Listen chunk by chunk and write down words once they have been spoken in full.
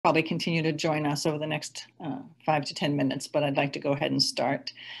probably continue to join us over the next 5 to 10 minutes, but I'd like to go ahead and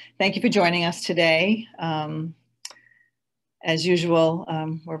start. Thank you for joining us today. As usual,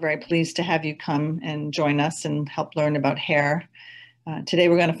 we're very pleased to have you come and join us and help learn about hair. Today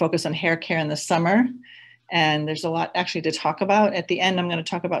we're going to focus on hair care in the summer, and there's a lot actually to talk about. At the end, I'm going to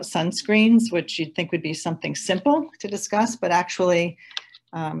talk about sunscreens, which you'd think would be something simple to discuss, but actually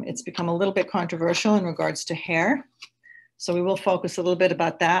it's become a little bit controversial in regards to hair. So we will focus a little bit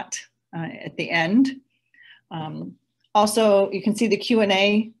about that at the end. Also, you can see the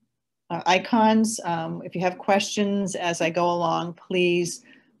Q&A icons. If you have questions as I go along, please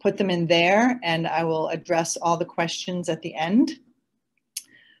put them in there and I will address all the questions at the end.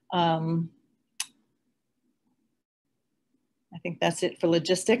 I think that's it for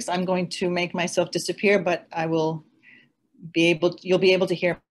logistics. I'm going to make myself disappear, but I will be able, you'll be able to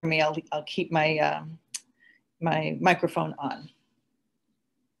hear me. I'll keep my, my microphone on.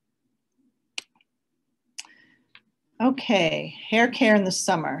 Okay, hair care in the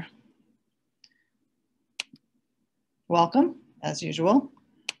summer. Welcome, as usual.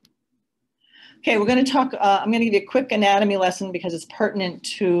 Okay, we're going to talk, I'm going to give you a quick anatomy lesson because it's pertinent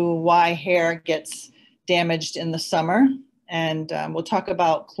to why hair gets damaged in the summer. And we'll talk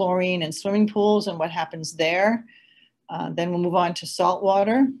about chlorine and swimming pools and what happens there. Then we'll move on to salt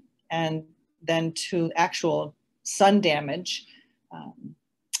water and then to actual sun damage.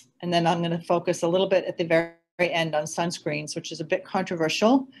 And then I'm going to focus a little bit at the very end on sunscreens, which is a bit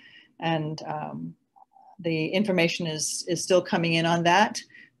controversial. And the information is still coming in on that.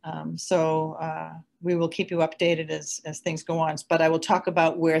 So we will keep you updated as things go on. But I will talk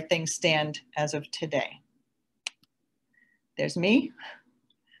about where things stand as of today. There's me.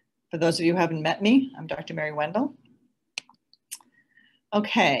 For those of you who haven't met me, I'm Dr. Mary Wendel.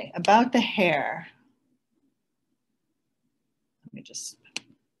 Okay, about the hair. Let me just,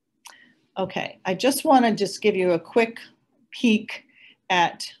 okay, I just want to just give you a quick peek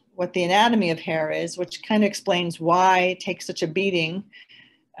at what the anatomy of hair is, which kind of explains why it takes such a beating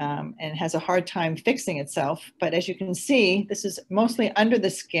and has a hard time fixing itself. But as you can see, this is mostly under the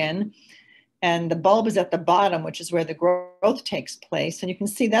skin and the bulb is at the bottom, which is where the growth takes place. And you can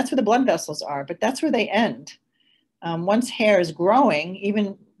see that's where the blood vessels are, but that's where they end. Once hair is growing,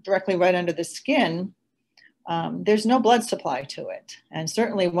 even directly right under the skin, there's no blood supply to it. And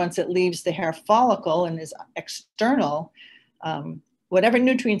certainly once it leaves the hair follicle and is external, whatever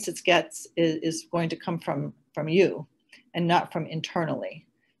nutrients it gets is going to come from you and not from internally.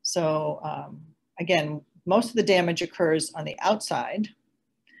 So again, most of the damage occurs on the outside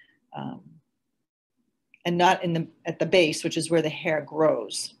and not at the base, which is where the hair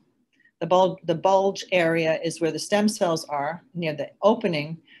grows. The bulge area is where the stem cells are near the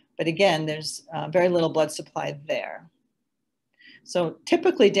opening, but again, there's very little blood supply there. So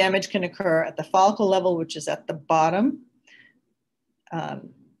typically damage can occur at the follicle level, which is at the bottom.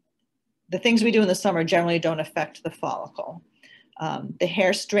 The things we do in the summer generally don't affect the follicle. The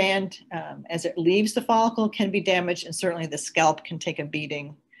hair strand, as it leaves the follicle, can be damaged, and certainly the scalp can take a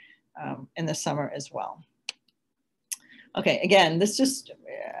beating in the summer as well. Okay, again, this just,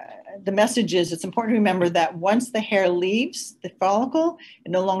 the message is it's important to remember that once the hair leaves the follicle,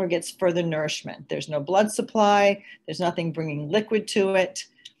 it no longer gets further nourishment. There's no blood supply, there's nothing bringing liquid to it.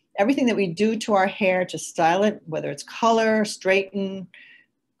 Everything that we do to our hair to style it, whether it's color, straighten,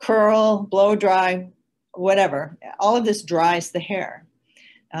 curl, blow dry, whatever, all of this dries the hair.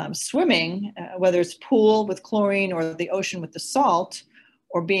 Swimming, whether it's pool with chlorine or the ocean with the salt,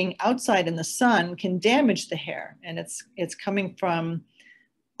 or being outside in the sun can damage the hair, and it's coming from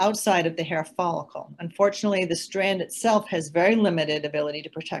outside of the hair follicle. Unfortunately, the strand itself has very limited ability to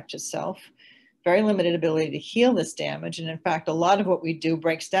protect itself, very limited ability to heal this damage, and in fact, a lot of what we do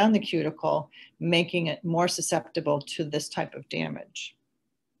breaks down the cuticle, making it more susceptible to this type of damage.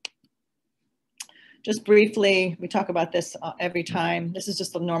 Just briefly, we talk about this every time. This is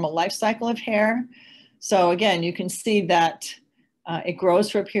just the normal life cycle of hair. So again, you can see that it grows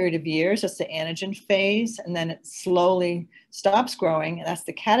for a period of years. That's the anagen phase, and then it slowly stops growing, and that's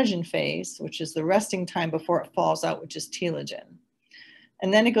the catagen phase, which is the resting time before it falls out, which is telogen.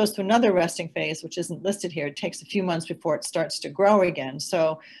 And then it goes to another resting phase, which isn't listed here. It takes a few months before it starts to grow again.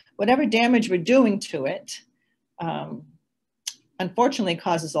 So whatever damage we're doing to it, unfortunately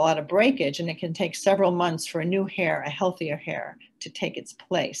causes a lot of breakage, and it can take several months for a new hair, a healthier hair, to take its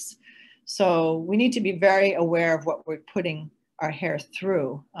place. So we need to be very aware of what we're putting our hair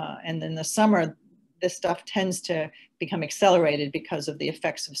through. And in the summer, this stuff tends to become accelerated because of the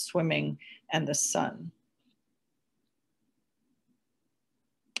effects of swimming and the sun.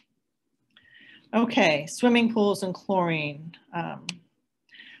 Okay, swimming pools and chlorine.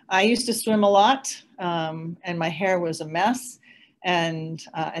 I used to swim a lot, and my hair was a mess. And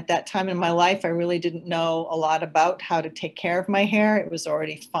at that time in my life, I really didn't know a lot about how to take care of my hair. It was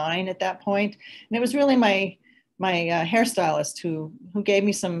already fine at that point. And it was really my hairstylist who gave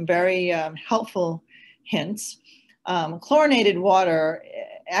me some very helpful hints. Chlorinated water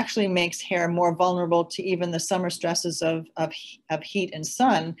actually makes hair more vulnerable to even the summer stresses of heat and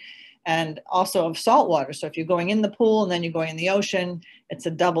sun, and also of salt water. So if you're going in the pool and then you're going in the ocean, it's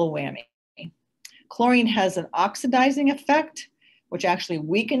a double whammy. Chlorine has an oxidizing effect, which actually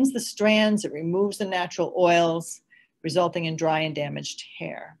weakens the strands. It removes the natural oils, resulting in dry and damaged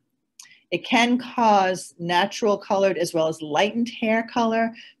hair. It can cause natural colored as well as lightened hair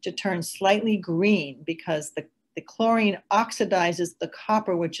color to turn slightly green because the chlorine oxidizes the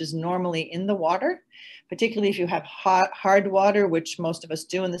copper, which is normally in the water, particularly if you have hard water, which most of us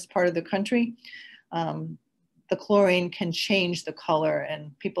do in this part of the country. The chlorine can change the color,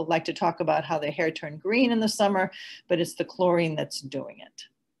 and people like to talk about how their hair turned green in the summer, but it's the chlorine that's doing it.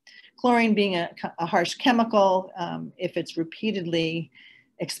 Chlorine being a harsh chemical, if it's repeatedly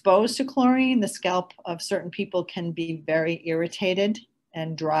exposed to chlorine, the scalp of certain people can be very irritated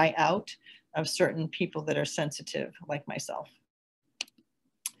and dry out, of certain people that are sensitive, like myself.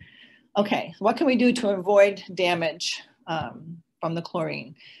 Okay, what can we do to avoid damage from the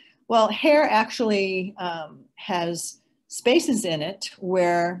chlorine? Well, hair actually has spaces in it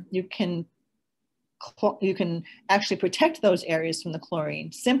where you can actually protect those areas from the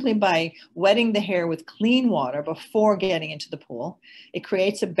chlorine simply by wetting the hair with clean water before getting into the pool. It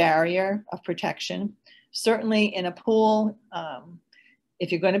creates a barrier of protection. Certainly in a pool,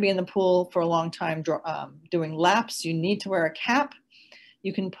 if you're going to be in the pool for a long time doing laps, you need to wear a cap.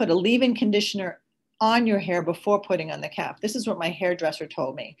 You can put a leave-in conditioner on your hair before putting on the cap. This is what my hairdresser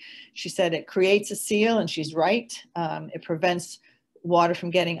told me. She said it creates a seal, and she's right. It prevents water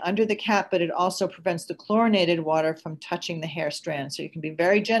from getting under the cap, but it also prevents the chlorinated water from touching the hair strand. So you can be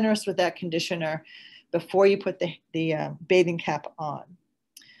very generous with that conditioner before you put the bathing cap on.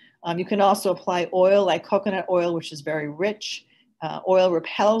 You can also apply oil like coconut oil, which is very rich. Oil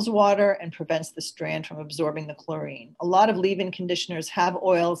repels water and prevents the strand from absorbing the chlorine. A lot of leave-in conditioners have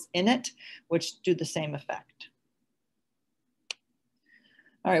oils in it, which do the same effect.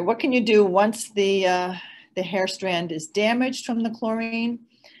 All right, what can you do once the hair strand is damaged from the chlorine?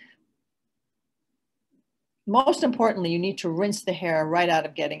 Most importantly, you need to rinse the hair right out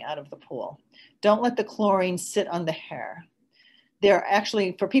of getting out of the pool. Don't let the chlorine sit on the hair. There are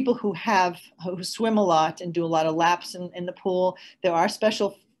actually, for people who swim a lot and do a lot of laps in the pool, there are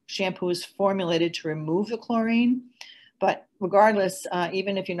special shampoos formulated to remove the chlorine. But regardless,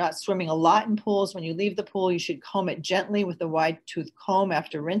 even if you're not swimming a lot in pools, when you leave the pool, you should comb it gently with a wide tooth comb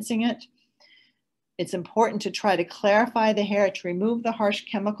after rinsing it. It's important to try to clarify the hair to remove the harsh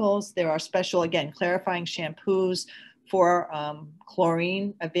chemicals. There are special, again, clarifying shampoos for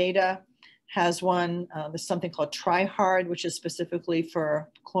chlorine. Aveda has one. There's something called Try Hard, which is specifically for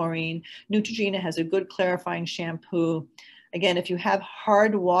chlorine. Neutrogena has a good clarifying shampoo. Again, if you have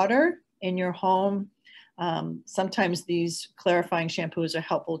hard water in your home, sometimes these clarifying shampoos are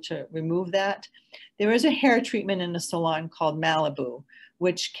helpful to remove that. There is a hair treatment in a salon called Malibu,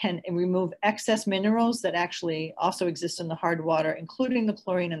 which can remove excess minerals that actually also exist in the hard water, including the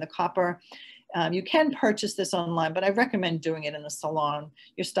chlorine and the copper. You can purchase this online, but I recommend doing it in the salon.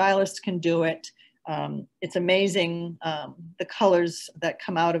 Your stylist can do it. It's amazing the colors that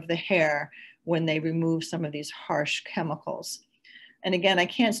come out of the hair when they remove some of these harsh chemicals. And again, I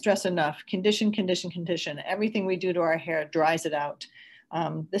can't stress enough, condition, condition, condition. Everything we do to our hair dries it out.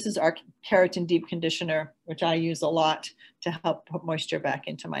 This is our Keratin Deep Conditioner, which I use a lot to help put moisture back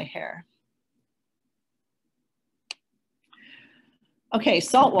into my hair. Okay,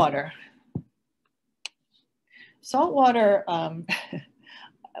 salt water. Salt water,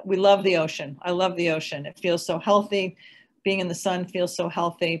 we love the ocean. I love the ocean. It feels so healthy. Being in the sun feels so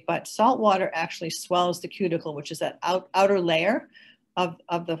healthy, but salt water actually swells the cuticle, which is that outer layer of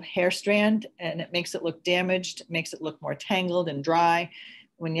the hair strand, and it makes it look damaged, makes it look more tangled and dry.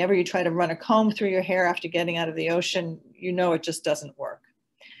 Whenever you try to run a comb through your hair after getting out of the ocean, you know it just doesn't work.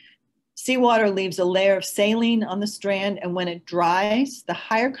 Seawater leaves a layer of saline on the strand, and when it dries, the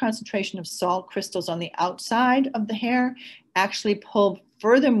higher concentration of salt crystals on the outside of the hair actually pull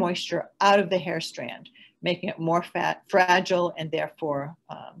further moisture out of the hair strand, making it more fragile and therefore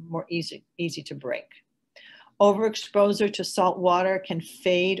more easy to break. Overexposure to salt water can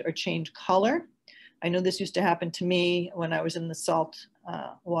fade or change color. I know this used to happen to me when I was in the salt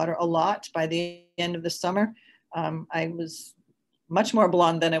water a lot. By the end of the summer, I was much more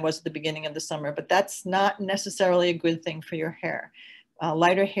blonde than I was at the beginning of the summer, but that's not necessarily a good thing for your hair.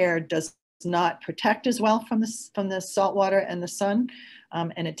 Lighter hair does not protect as well from the salt water and the sun,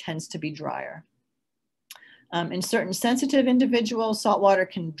 and it tends to be drier. In certain sensitive individuals, salt water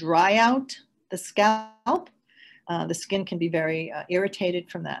can dry out the scalp. The skin can be very irritated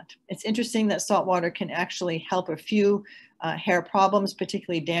from that. It's interesting that salt water can actually help a few hair problems,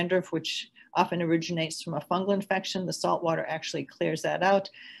 particularly dandruff, which often originates from a fungal infection. The salt water actually clears that out,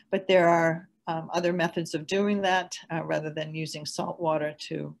 but there are other methods of doing that rather than using salt water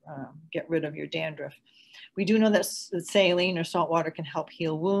to get rid of your dandruff. We do know that saline or salt water can help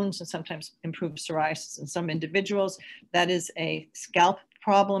heal wounds and sometimes improve psoriasis in some individuals. That is a scalp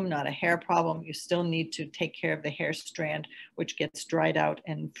problem, not a hair problem. You still need to take care of the hair strand, which gets dried out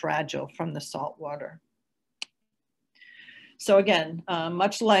and fragile from the salt water. So again,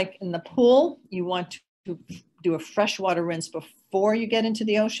 much like in the pool, you want to do a freshwater rinse before you get into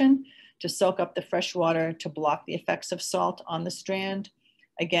the ocean to soak up the fresh water to block the effects of salt on the strand.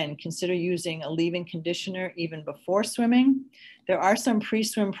 Again, consider using a leave-in conditioner even before swimming. There are some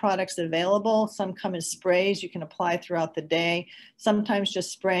pre-swim products available. Some come in sprays you can apply throughout the day. Sometimes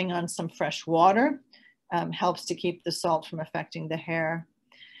just spraying on some fresh water helps to keep the salt from affecting the hair.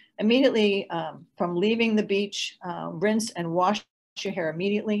 Immediately from leaving the beach, rinse and wash your hair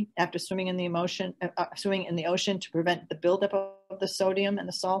immediately after swimming in the ocean to prevent the buildup of the sodium and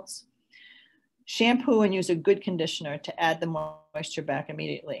the salts. Shampoo and use a good conditioner to add the moisture back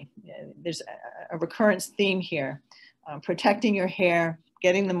immediately. There's a recurrence theme here, protecting your hair,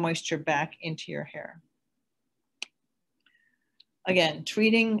 getting the moisture back into your hair. Again,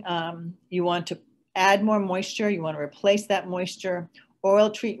 treating, you want to add more moisture, you want to replace that moisture. Oil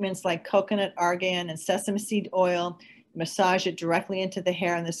treatments like coconut, argan, and sesame seed oil, massage it directly into the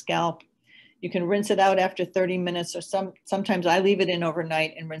hair and the scalp. You can rinse it out after 30 minutes, or sometimes I leave it in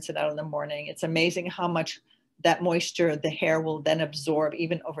overnight and rinse it out in the morning. It's amazing how much that moisture the hair will then absorb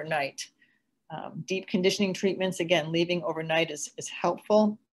even overnight. Deep conditioning treatments, again, leaving overnight is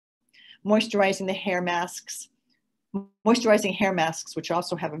helpful. Moisturizing the hair masks. Moisturizing hair masks, which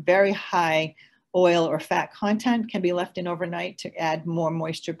also have a very high oil or fat content, can be left in overnight to add more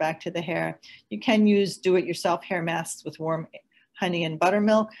moisture back to the hair. You can use do-it-yourself hair masks with warm honey and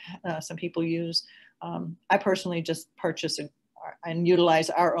buttermilk. Some people use. I personally just purchase and utilize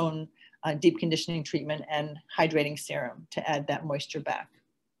our own deep conditioning treatment and hydrating serum to add that moisture back.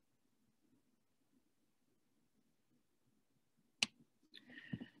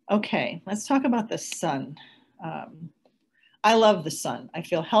 Okay, let's talk about the sun. I love the sun. I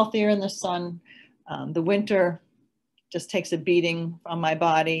feel healthier in the sun. The winter just takes a beating on my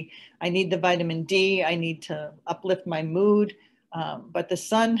body. I need the vitamin D. I need to uplift my mood. But the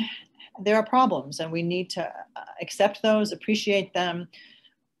sun, there are problems, and we need to accept those, appreciate them,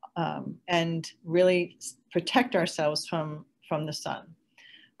 and really protect ourselves from the sun.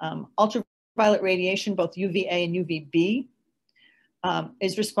 Ultraviolet radiation, both UVA and UVB,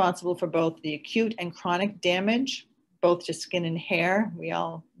 is responsible for both the acute and chronic damage, both to skin and hair.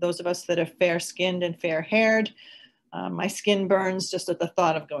 Those of us that are fair-skinned and fair-haired, my skin burns just at the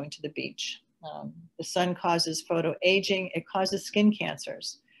thought of going to the beach. The sun causes photoaging. It causes skin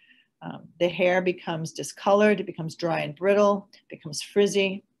cancers. The hair becomes discolored. It becomes dry and brittle, becomes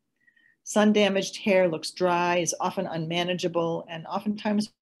frizzy. Sun-damaged hair looks dry, is often unmanageable, and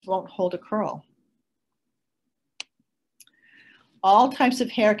oftentimes won't hold a curl. All types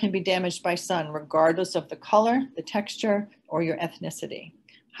of hair can be damaged by sun, regardless of the color, the texture, or your ethnicity.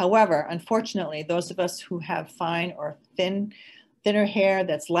 However, unfortunately, those of us who have fine or thinner hair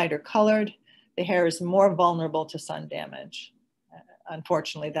that's lighter colored, the hair is more vulnerable to sun damage.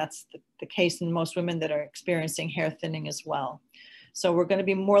 Unfortunately, that's the case in most women that are experiencing hair thinning as well. So we're going to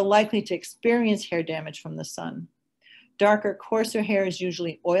be more likely to experience hair damage from the sun. Darker, coarser hair is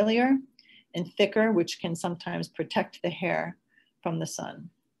usually oilier and thicker, which can sometimes protect the hair from the sun.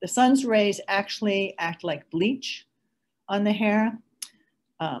 The sun's rays actually act like bleach on the hair.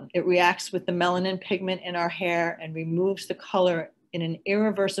 It reacts with the melanin pigment in our hair and removes the color in an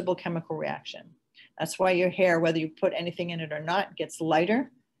irreversible chemical reaction. That's why your hair, whether you put anything in it or not, gets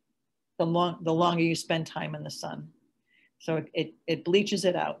lighter the longer you spend time in the sun. So it bleaches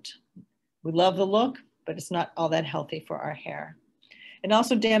it out. We love the look, but it's not all that healthy for our hair. It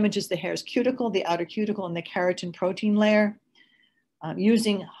also damages the hair's cuticle, the outer cuticle, and the keratin protein layer.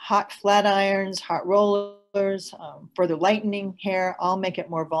 Using hot flat irons, hot rollers, further lightening hair, all make it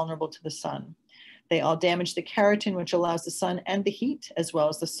more vulnerable to the sun. They all damage the keratin, which allows the sun and the heat, as well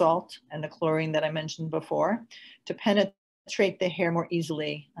as the salt and the chlorine that I mentioned before, to penetrate the hair more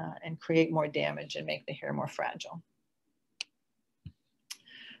easily and create more damage and make the hair more fragile.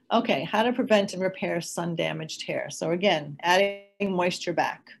 Okay, how to prevent and repair sun-damaged hair. So again, adding moisture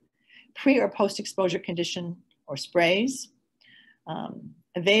back. Pre or post-exposure condition or sprays.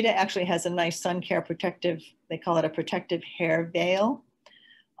 Aveda actually has a nice sun care protective, they call it a protective hair veil.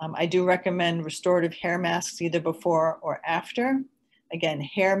 I do recommend restorative hair masks either before or after. Again,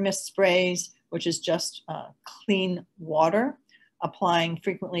 hair mist sprays, which is just clean water, applying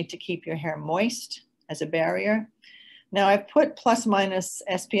frequently to keep your hair moist as a barrier. Now I've put plus minus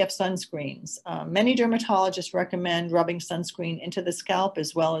SPF sunscreens. Many dermatologists recommend rubbing sunscreen into the scalp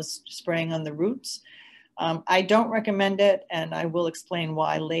as well as spraying on the roots. I don't recommend it, and I will explain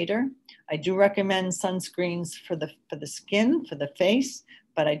why later. I do recommend sunscreens for the skin, for the face,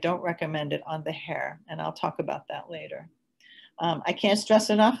 but I don't recommend it on the hair, and I'll talk about that later. I can't stress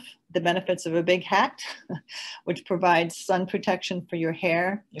enough the benefits of a big hat, which provides sun protection for your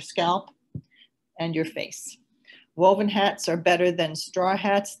hair, your scalp, and your face. Woven hats are better than straw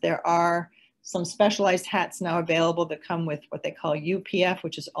hats. There are some specialized hats now available that come with what they call UPF,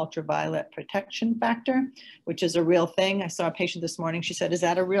 which is ultraviolet protection factor, which is a real thing. I saw a patient this morning. She said, "Is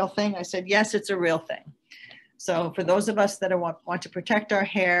that a real thing?" I said, "Yes, it's a real thing." So for those of us that want to protect our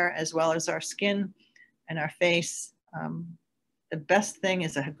hair as well as our skin and our face, the best thing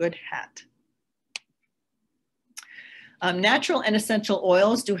is a good hat. Natural and essential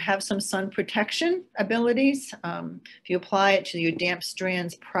oils do have some sun protection abilities. If you apply it to your damp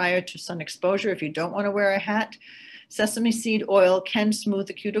strands prior to sun exposure, if you don't want to wear a hat, sesame seed oil can smooth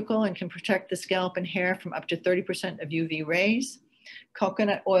the cuticle and can protect the scalp and hair from up to 30% of UV rays.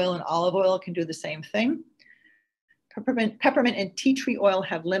 Coconut oil and olive oil can do the same thing. Peppermint and tea tree oil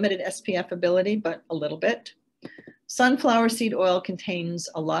have limited SPF ability, but a little bit. Sunflower seed oil contains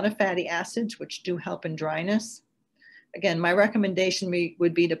a lot of fatty acids, which do help in dryness. Again, my recommendation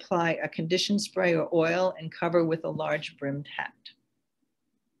would be to apply a condition spray or oil and cover with a large brimmed hat.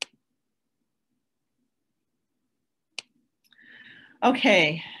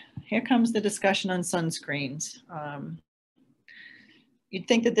 Okay, here comes the discussion on sunscreens. You'd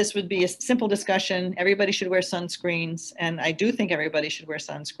think that this would be a simple discussion. Everybody should wear sunscreens, and I do think everybody should wear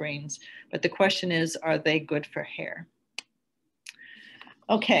sunscreens, but the question is, are they good for hair?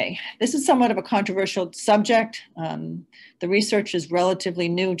 Okay, this is somewhat of a controversial subject. The research is relatively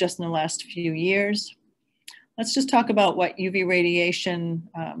new, just in the last few years. Let's just talk about what UV radiation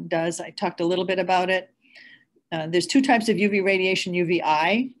does. I talked a little bit about it. There's two types of UV radiation,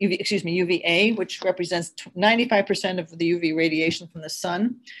 UVA, which represents 95% of the UV radiation from the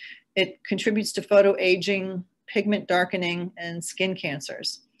sun. It contributes to photoaging, pigment darkening, and skin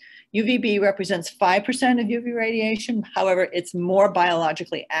cancers. UVB represents 5% of UV radiation. However, it's more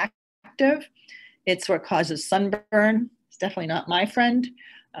biologically active. It's what causes sunburn. It's definitely not my friend.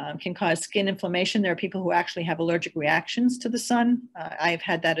 Can cause skin inflammation. There are people who actually have allergic reactions to the sun. I've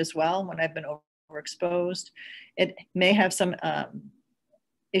had that as well when I've been overexposed. It may have some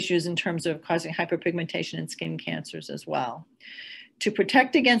issues in terms of causing hyperpigmentation and skin cancers as well. To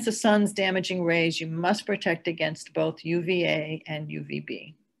protect against the sun's damaging rays, you must protect against both UVA and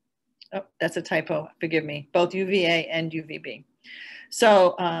UVB. Oh, that's a typo, forgive me, both UVA and UVB.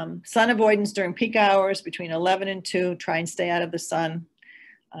 So sun avoidance during peak hours between 11 and 2, try and stay out of the sun.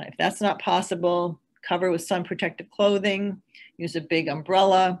 If that's not possible, cover with sun protective clothing, use a big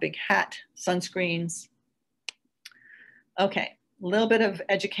umbrella, big hat, sunscreens. Okay, a little bit of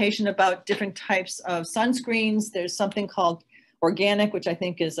education about different types of sunscreens. There's something called organic, which I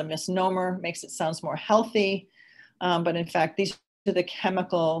think is a misnomer, makes it sound more healthy. But in fact, these are the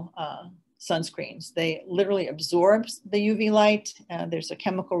chemical sunscreens. They literally absorb the UV light. There's a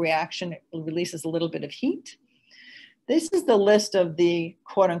chemical reaction. It releases a little bit of heat. This is the list of the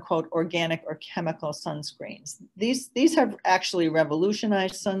quote unquote organic or chemical sunscreens. These have actually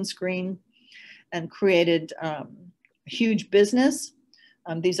revolutionized sunscreen and created huge business.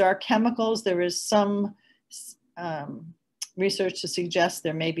 These are chemicals. There is some research to suggest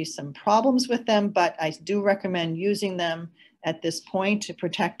there may be some problems with them, but I do recommend using them at this point to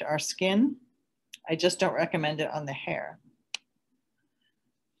protect our skin. I just don't recommend it on the hair.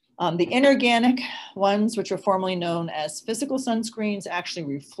 The inorganic ones, which are formerly known as physical sunscreens, actually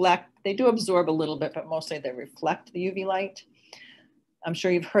reflect. They do absorb a little bit, but mostly they reflect the UV light. I'm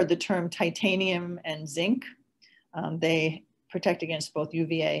sure you've heard the term titanium and zinc. They protect against both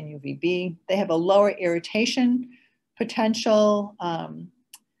UVA and UVB. They have a lower irritation potential.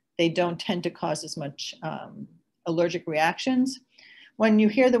 They don't tend to cause as much allergic reactions. When you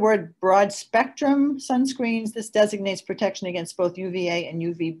hear the word broad spectrum sunscreens, this designates protection against both UVA and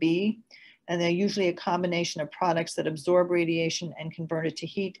UVB, and they're usually a combination of products that absorb radiation and convert it to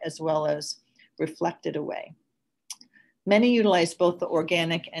heat as well as reflect it away. Many utilize both the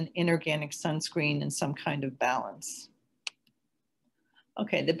organic and inorganic sunscreen in some kind of balance.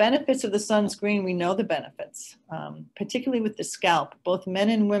 Okay, the benefits of the sunscreen, we know the benefits, particularly with the scalp. Both men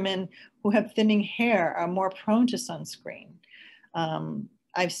and women who have thinning hair are more prone to sunscreen.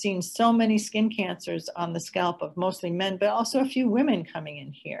 I've seen so many skin cancers on the scalp of mostly men, but also a few women coming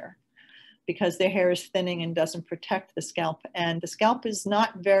in here because their hair is thinning and doesn't protect the scalp. And the scalp is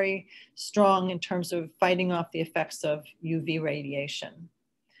not very strong in terms of fighting off the effects of UV radiation.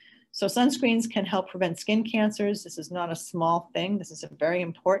 So sunscreens can help prevent skin cancers. This is not a small thing. This is very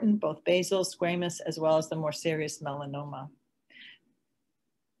important, both basal, squamous, as well as the more serious melanoma.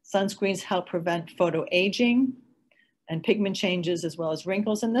 Sunscreens help prevent photoaging and pigment changes, as well as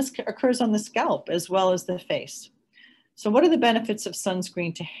wrinkles. And this occurs on the scalp as well as the face. So what are the benefits of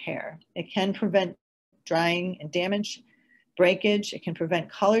sunscreen to hair? It can prevent drying and damage, breakage. It can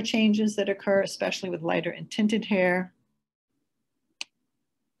prevent color changes that occur, especially with lighter and tinted hair.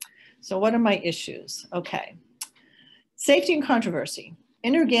 So what are my issues? Okay. Safety and controversy.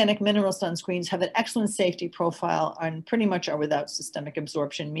 Inorganic mineral sunscreens have an excellent safety profile and pretty much are without systemic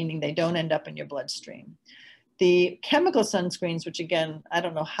absorption, meaning they don't end up in your bloodstream. The chemical sunscreens, which again, I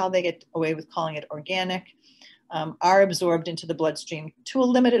don't know how they get away with calling it organic, are absorbed into the bloodstream to a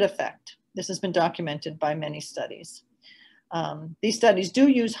limited effect. This has been documented by many studies. These studies do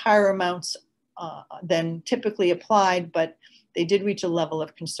use higher amounts than typically applied, but they did reach a level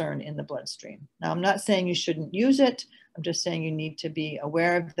of concern in the bloodstream. Now, I'm not saying you shouldn't use it. I'm just saying you need to be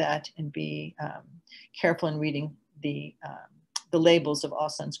aware of that and be careful in reading the labels of all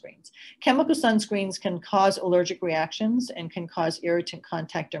sunscreens. Chemical sunscreens can cause allergic reactions and can cause irritant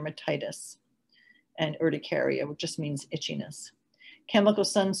contact dermatitis and urticaria, which just means itchiness. Chemical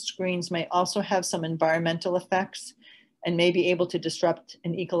sunscreens may also have some environmental effects and may be able to disrupt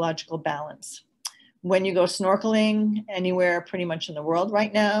an ecological balance. When you go snorkeling anywhere pretty much in the world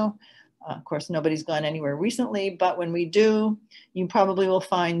right now, of course, nobody's gone anywhere recently, but when we do, you probably will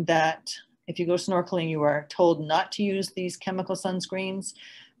find that if you go snorkeling, you are told not to use these chemical sunscreens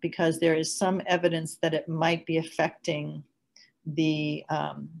because there is some evidence that it might be affecting the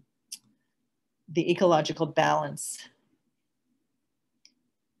ecological balance.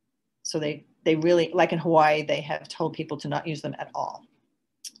 So they really, like in Hawaii, they have told people to not use them at all.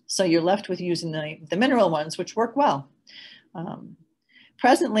 So you're left with using the mineral ones, which work well.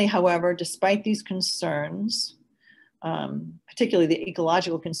 Presently, however, despite these concerns, particularly the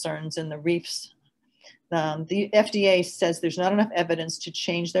ecological concerns in the reefs, the FDA says there's not enough evidence to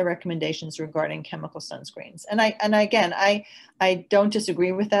change their recommendations regarding chemical sunscreens. And I don't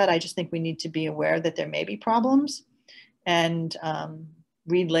disagree with that. I just think we need to be aware that there may be problems and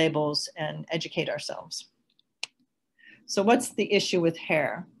read labels and educate ourselves. So what's the issue with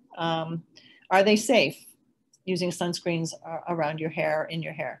hair? Are they safe using sunscreens around your hair, in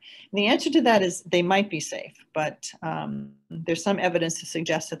your hair? And the answer to that is they might be safe, but there's some evidence to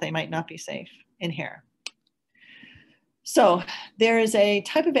suggest that they might not be safe in hair. So there is a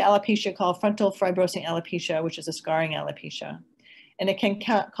type of alopecia called frontal fibrosing alopecia, which is a scarring alopecia, and it can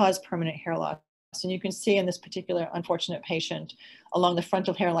cause permanent hair loss. And you can see in this particular unfortunate patient along the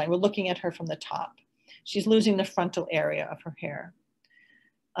frontal hairline, we're looking at her from the top. She's losing the frontal area of her hair.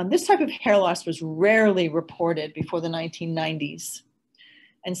 This type of hair loss was rarely reported before the 1990s.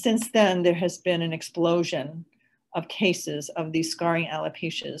 And since then, there has been an explosion of cases of these scarring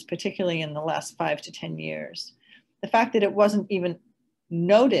alopecias, particularly in the last 5 to 10 years. The fact that it wasn't even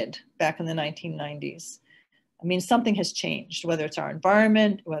noted back in the 1990s, I mean, something has changed, whether it's our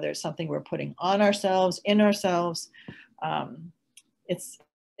environment, whether it's something we're putting on ourselves, in ourselves.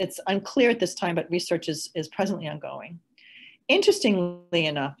 It's unclear at this time, but research is presently ongoing. Interestingly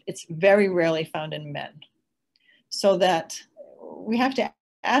enough, it's very rarely found in men. So that we have to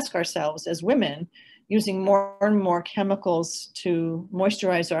ask ourselves as women, using more and more chemicals to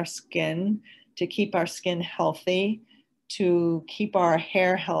moisturize our skin, to keep our skin healthy, to keep our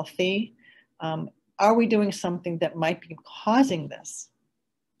hair healthy, are we doing something that might be causing this?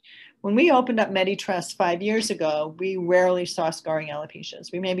 When we opened up Medi Tresse 5 years ago, we rarely saw scarring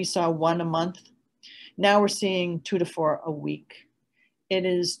alopecias. We maybe saw 1 a month. Now we're seeing 2 to 4 a week. It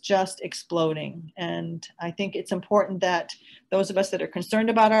is just exploding. And I think it's important that those of us that are concerned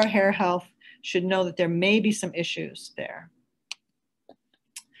about our hair health should know that there may be some issues there.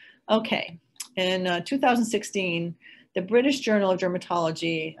 Okay, in 2016, the British Journal of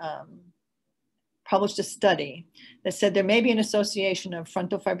Dermatology published a study that said there may be an association of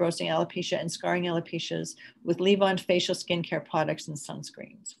frontal fibrosing alopecia and scarring alopecias with leave-on facial skincare products and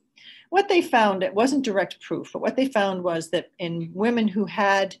sunscreens. What they found, it wasn't direct proof, but what they found was that in women who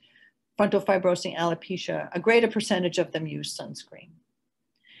had frontal fibrosing alopecia, a greater percentage of them use sunscreen.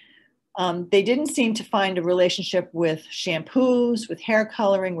 They didn't seem to find a relationship with shampoos, with hair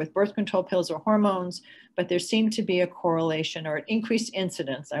coloring, with birth control pills or hormones, but there seemed to be a correlation or an increased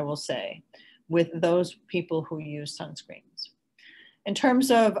incidence, I will say, with those people who use sunscreens. In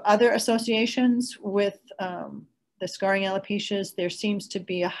terms of other associations with the scarring alopecias, there seems to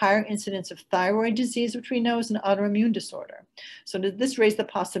be a higher incidence of thyroid disease, which we know is an autoimmune disorder. So did this raise the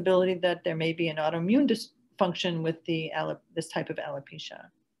possibility that there may be an autoimmune dysfunction with this type of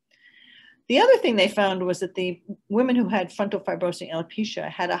alopecia? The other thing they found was that the women who had frontal fibrosing alopecia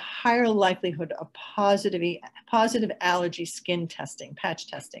had a higher likelihood of positive allergy skin testing,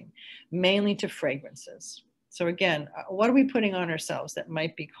 patch testing, mainly to fragrances. So again, what are we putting on ourselves that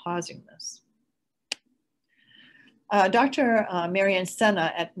might be causing this? Dr. Marianne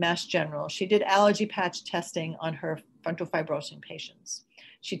Senna at Mass General, she did allergy patch testing on her frontal fibrosing patients.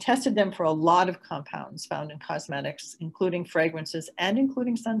 She tested them for a lot of compounds found in cosmetics, including fragrances and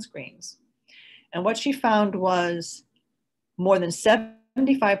including sunscreens. And what she found was more than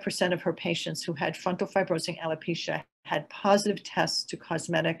 75% of her patients who had frontal fibrosing alopecia had positive tests to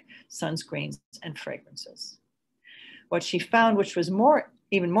cosmetic, sunscreens, and fragrances. What she found, which was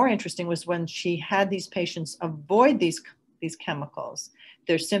even more interesting, was when she had these patients avoid these chemicals,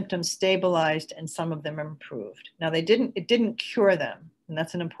 their symptoms stabilized and some of them improved. Now it didn't cure them, and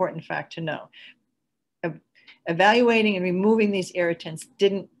that's an important fact to know. Evaluating and removing these irritants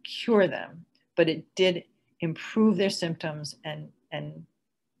didn't cure them, but it did improve their symptoms and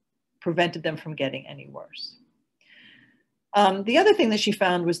prevented them from getting any worse. The other thing that she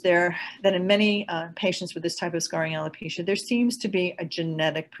found was that in many patients with this type of scarring alopecia, there seems to be a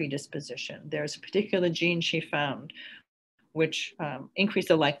genetic predisposition. There's a particular gene she found which increased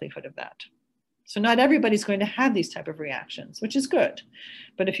the likelihood of that. So not everybody's going to have these type of reactions, which is good.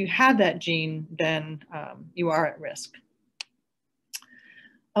 But if you have that gene, then you are at risk.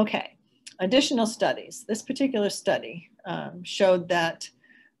 Okay, additional studies. This particular study showed that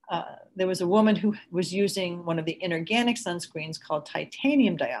there was a woman who was using one of the inorganic sunscreens called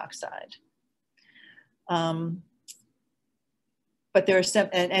titanium dioxide. But there are some,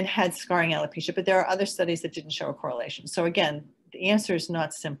 and had scarring alopecia, but there are other studies that didn't show a correlation. So again, the answer is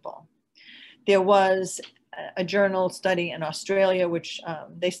not simple. There was a journal study in Australia, which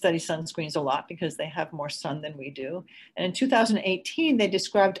they study sunscreens a lot because they have more sun than we do. And in 2018, they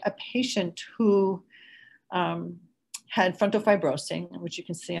described a patient who had frontal fibrosing, which you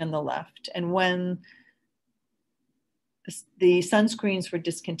can see on the left. And when the sunscreens were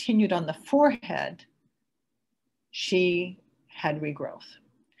discontinued on the forehead, she had regrowth.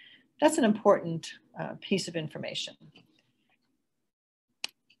 That's an important piece of information.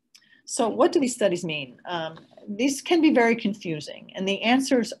 So what do these studies mean? These can be very confusing, and the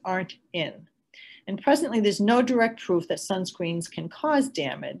answers aren't in. And presently, there's no direct proof that sunscreens can cause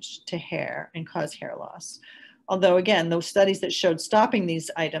damage to hair and cause hair loss. Although, again, those studies that showed stopping these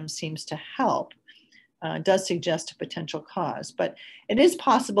items seems to help, does suggest a potential cause. But it is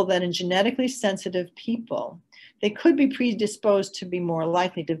possible that in genetically sensitive people, they could be predisposed to be more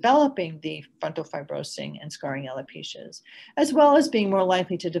likely developing the frontal fibrosing and scarring alopecias, as well as being more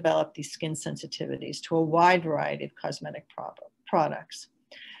likely to develop these skin sensitivities to a wide variety of cosmetic products.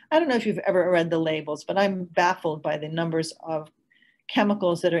 I don't know if you've ever read the labels, but I'm baffled by the numbers of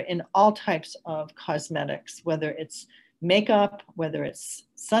chemicals that are in all types of cosmetics, whether it's makeup, whether it's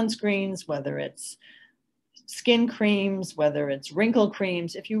sunscreens, whether it's skin creams, whether it's wrinkle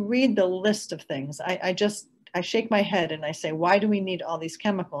creams. If you read the list of things, I shake my head and I say, why do we need all these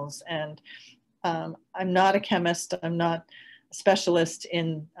chemicals? And I'm not a chemist, I'm not a specialist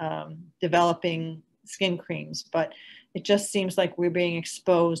in developing skin creams, but it just seems like we're being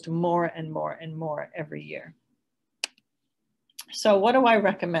exposed more and more and more every year. So what do I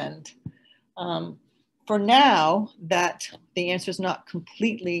recommend? For now, that the answer is not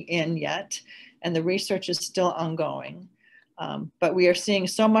completely in yet, and the research is still ongoing. But we are seeing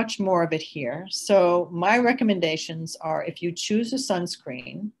so much more of it here. So my recommendations are, if you choose a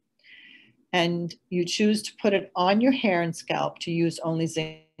sunscreen and you choose to put it on your hair and scalp, to use only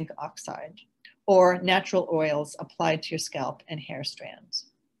zinc oxide or natural oils applied to your scalp and hair strands.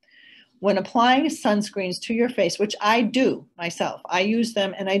 When applying sunscreens to your face, which I do myself, I use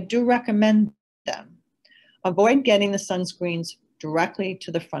them and I do recommend them, avoid getting the sunscreens directly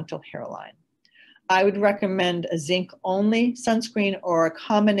to the frontal hairline. I would recommend a zinc-only sunscreen or a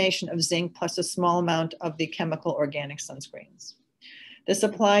combination of zinc plus a small amount of the chemical organic sunscreens. This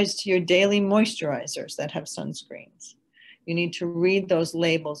applies to your daily moisturizers that have sunscreens. You need to read those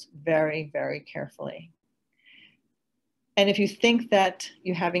labels very, very carefully. And if you think that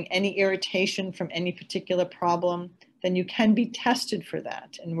you're having any irritation from any particular problem, then you can be tested for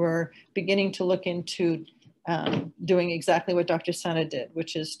that. And we're beginning to look into doing exactly what Dr. Senna did,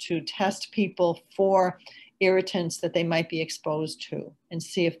 which is to test people for irritants that they might be exposed to and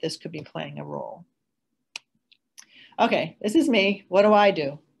see if this could be playing a role. Okay, this is me. What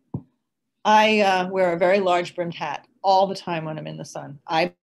do? I wear a very large brimmed hat all the time when I'm in the sun.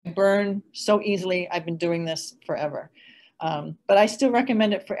 I burn so easily. I've been doing this forever. But I still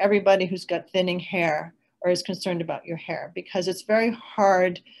recommend it for everybody who's got thinning hair or is concerned about your hair, because it's very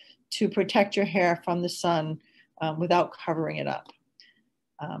hard to protect your hair from the sun without covering it up.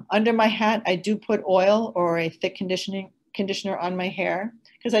 Under my hat, I do put oil or a thick conditioner on my hair,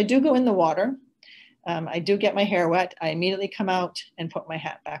 because I do go in the water. I do get my hair wet. I immediately come out and put my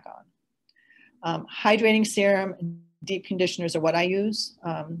hat back on. Hydrating serum and deep conditioners are what I use.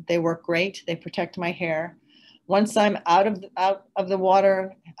 They work great. They protect my hair. Once I'm out of the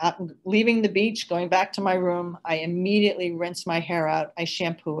water, leaving the beach, going back to my room, I immediately rinse my hair out. I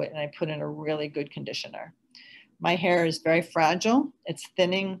shampoo it and I put in a really good conditioner. My hair is very fragile. It's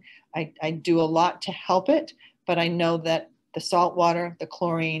thinning. I do a lot to help it, but I know that the salt water, the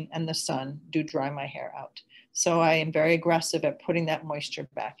chlorine, and the sun do dry my hair out. So I am very aggressive at putting that moisture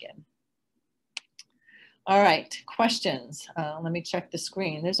back in. All right, questions. Let me check the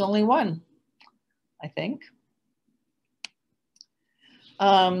screen. There's only one, I think.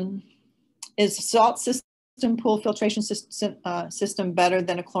 Is salt system pool filtration system better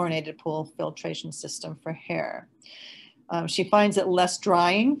than a chlorinated pool filtration system for hair? She finds it less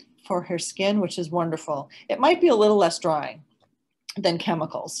drying for her skin, which is wonderful. It might be a little less drying than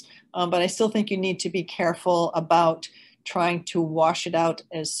chemicals, but I still think you need to be careful about trying to wash it out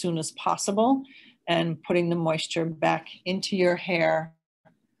as soon as possible and putting the moisture back into your hair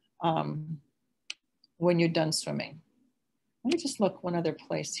when you're done swimming. Let me just look one other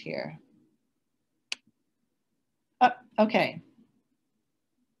place here. Oh, okay.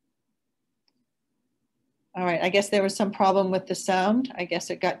 All right, I guess there was some problem with the sound. I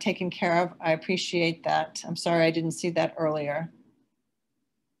guess it got taken care of. I appreciate that. I'm sorry I didn't see that earlier.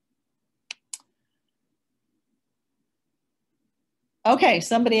 Okay,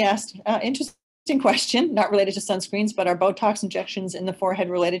 somebody asked, interesting question, not related to sunscreens, but are Botox injections in the forehead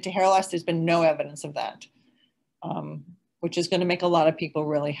related to hair loss? There's been no evidence of that. Which is going to make a lot of people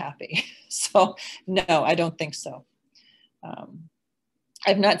really happy. So no, I don't think so.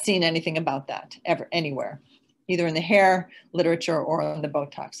 I've not seen anything about that ever anywhere, either in the hair literature or in the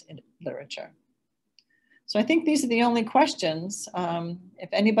Botox literature. So I think these are the only questions. If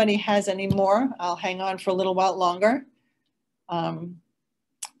anybody has any more, I'll hang on for a little while longer.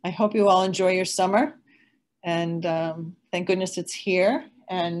 I hope you all enjoy your summer, and thank goodness it's here,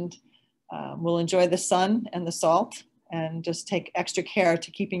 and we'll enjoy the sun and the salt, and just take extra care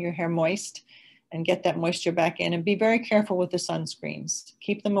to keeping your hair moist and get that moisture back in, and be very careful with the sunscreens.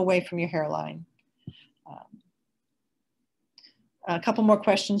 Keep them away from your hairline. A couple more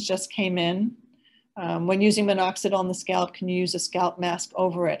questions just came in. When using minoxidil on the scalp, can you use a scalp mask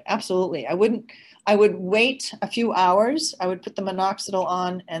over it? Absolutely. I would wait a few hours. I would put the minoxidil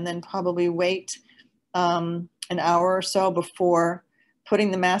on and then probably wait an hour or so before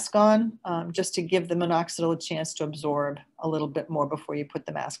putting the mask on, just to give the minoxidil a chance to absorb a little bit more before you put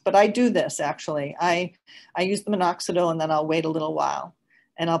the mask. But I do this actually. I use the minoxidil and then I'll wait a little while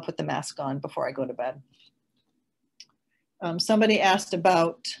and I'll put the mask on before I go to bed. Somebody asked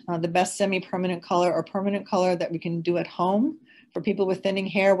about the best semi-permanent color or permanent color that we can do at home for people with thinning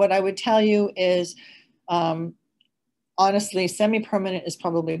hair. What I would tell you is, honestly, semi-permanent is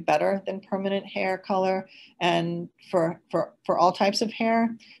probably better than permanent hair color, and for all types of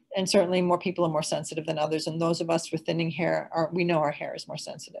hair. And certainly more people are more sensitive than others. And those of us with thinning hair, we know our hair is more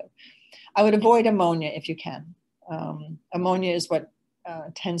sensitive. I would avoid ammonia if you can. Ammonia is what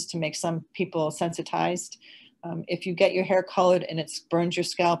tends to make some people sensitized. If you get your hair colored and it burns your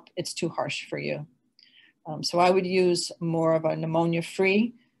scalp, it's too harsh for you. So I would use more of an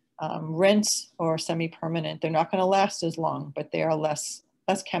ammonia-free rinse or semi-permanent. They're not going to last as long, but they are less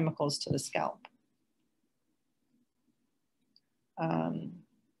chemicals to the scalp. Can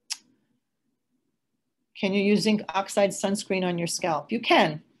you use zinc oxide sunscreen on your scalp? You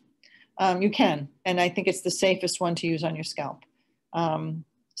can. You can. And I think it's the safest one to use on your scalp.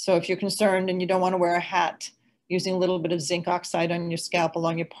 So if you're concerned and you don't want to wear a hat, using a little bit of zinc oxide on your scalp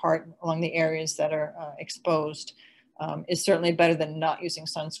along the areas that are exposed is certainly better than not using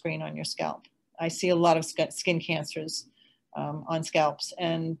sunscreen on your scalp. I see a lot of skin cancers on scalps,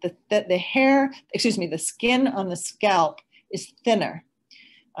 and the skin on the scalp is thinner.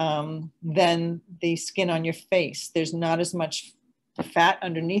 than the skin on your face. There's not as much fat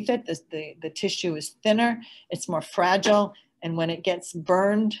underneath it. The tissue is thinner, it's more fragile, and when it gets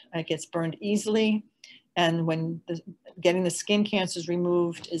burned easily. And when getting the skin cancers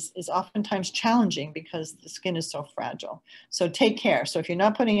removed is oftentimes challenging because the skin is so fragile. So take care. So if you're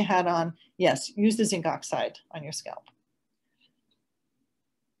not putting a hat on, yes, use the zinc oxide on your scalp.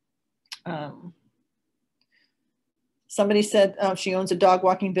 Somebody said she owns a dog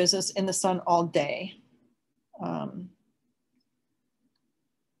walking business in the sun all day.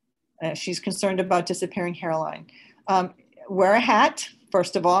 She's concerned about disappearing hairline. Wear a hat,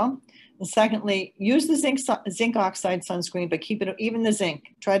 first of all. And secondly, use the zinc oxide sunscreen, but keep it, even the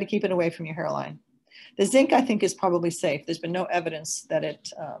zinc, try to keep it away from your hairline. The zinc, I think, is probably safe. There's been no evidence that it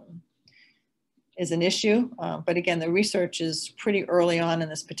is an issue. But again, the research is pretty early on in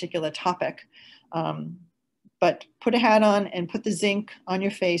this particular topic. But put a hat on and put the zinc on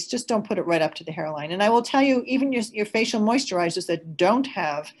your face. Just don't put it right up to the hairline. And I will tell you, even your facial moisturizers that don't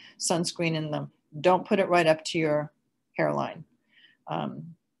have sunscreen in them, don't put it right up to your hairline.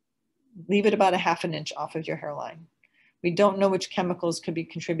 Leave it about 1/2 inch off of your hairline. We don't know which chemicals could be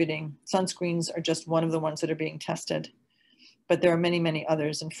contributing. Sunscreens are just one of the ones that are being tested, but there are many, many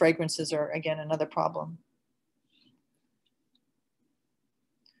others, and fragrances are, again, another problem.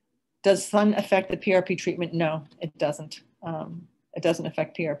 Does sun affect the PRP treatment? No, it doesn't. It doesn't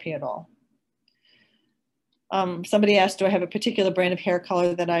affect PRP at all. Somebody asked, do I have a particular brand of hair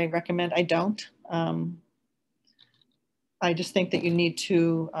color that I recommend? I don't. I just think that you need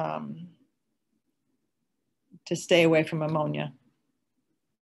to stay away from ammonia.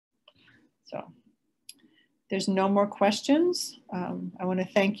 So there's no more questions. I want to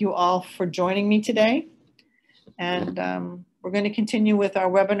thank you all for joining me today. And we're going to continue with our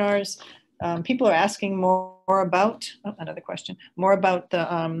webinars. People are asking more about, another question, more about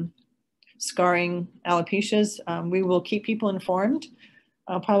the scarring alopecias. We will keep people informed.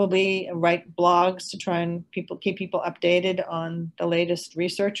 I'll probably write blogs to try and keep people updated on the latest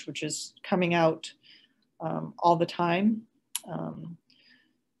research, which is coming out all the time.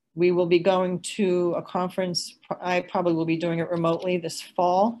 We will be going to a conference. I probably will be doing it remotely this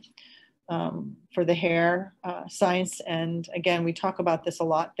fall for the hair science. And again, we talk about this a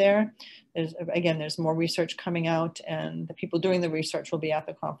lot there. There's more research coming out, and the people doing the research will be at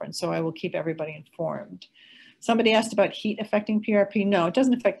the conference. So I will keep everybody informed. Somebody asked about heat affecting PRP. No, it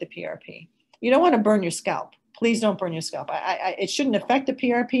doesn't affect the PRP. You don't want to burn your scalp. Please don't burn your scalp. It shouldn't affect the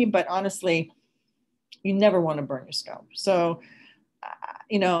PRP, but honestly, you never want to burn your scalp. So,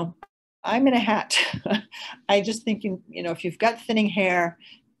 you know, I'm in a hat. I just think, you know, if you've got thinning hair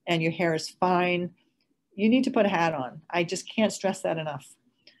and your hair is fine, you need to put a hat on. I just can't stress that enough.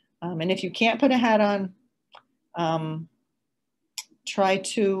 And if you can't put a hat on, try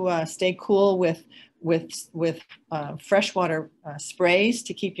to stay cool with freshwater sprays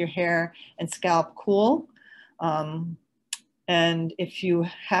to keep your hair and scalp cool. And if you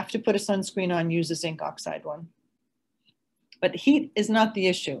have to put a sunscreen on, use a zinc oxide one. But heat is not the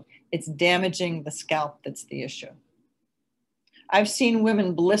issue. It's damaging the scalp that's the issue. I've seen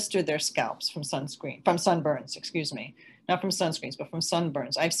women blister their scalps from sunburns, excuse me. Not from sunscreens, but from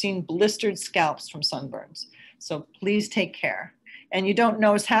sunburns. I've seen blistered scalps from sunburns. So please take care. And you don't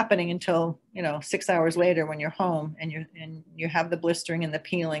know what's happening until, you know, 6 hours later when you're home and you have the blistering and the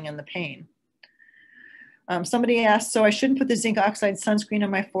peeling and the pain. Somebody asked, so I shouldn't put the zinc oxide sunscreen on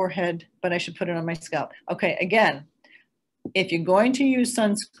my forehead, but I should put it on my scalp. Okay, again, if you're going to use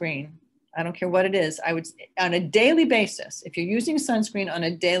sunscreen, I don't care what it is, I would, on a daily basis, if you're using sunscreen on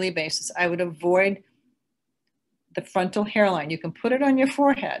a daily basis, I would avoid the frontal hairline. You can put it on your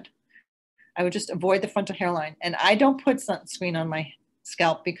forehead. I would just avoid the frontal hairline. And I don't put sunscreen on my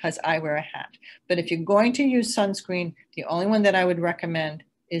scalp because I wear a hat. But if you're going to use sunscreen, the only one that I would recommend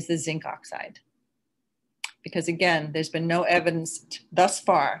is the zinc oxide. Because again, there's been no evidence thus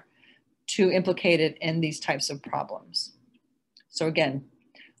far to implicate it in these types of problems. So again,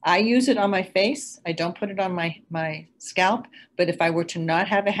 I use it on my face. I don't put it on my scalp. But if I were to not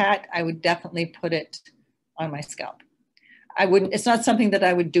have a hat, I would definitely put it on my scalp. I wouldn't, it's not something that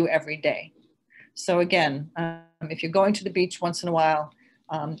I would do every day. So again, if you're going to the beach once in a while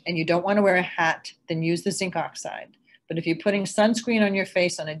and you don't want to wear a hat, then use the zinc oxide. But if you're putting sunscreen on your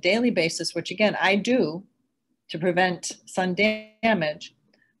face on a daily basis, which again, I do to prevent sun damage,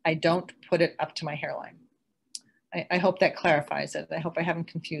 I don't put it up to my hairline. I hope that clarifies it. I hope I haven't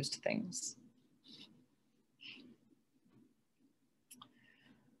confused things.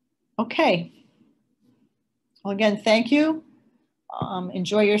 Okay. Well, again, thank you.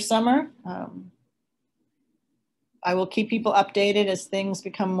 Enjoy your summer. I will keep people updated as things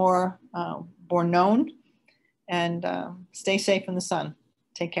become more known, and stay safe in the sun.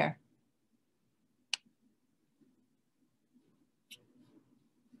 Take care.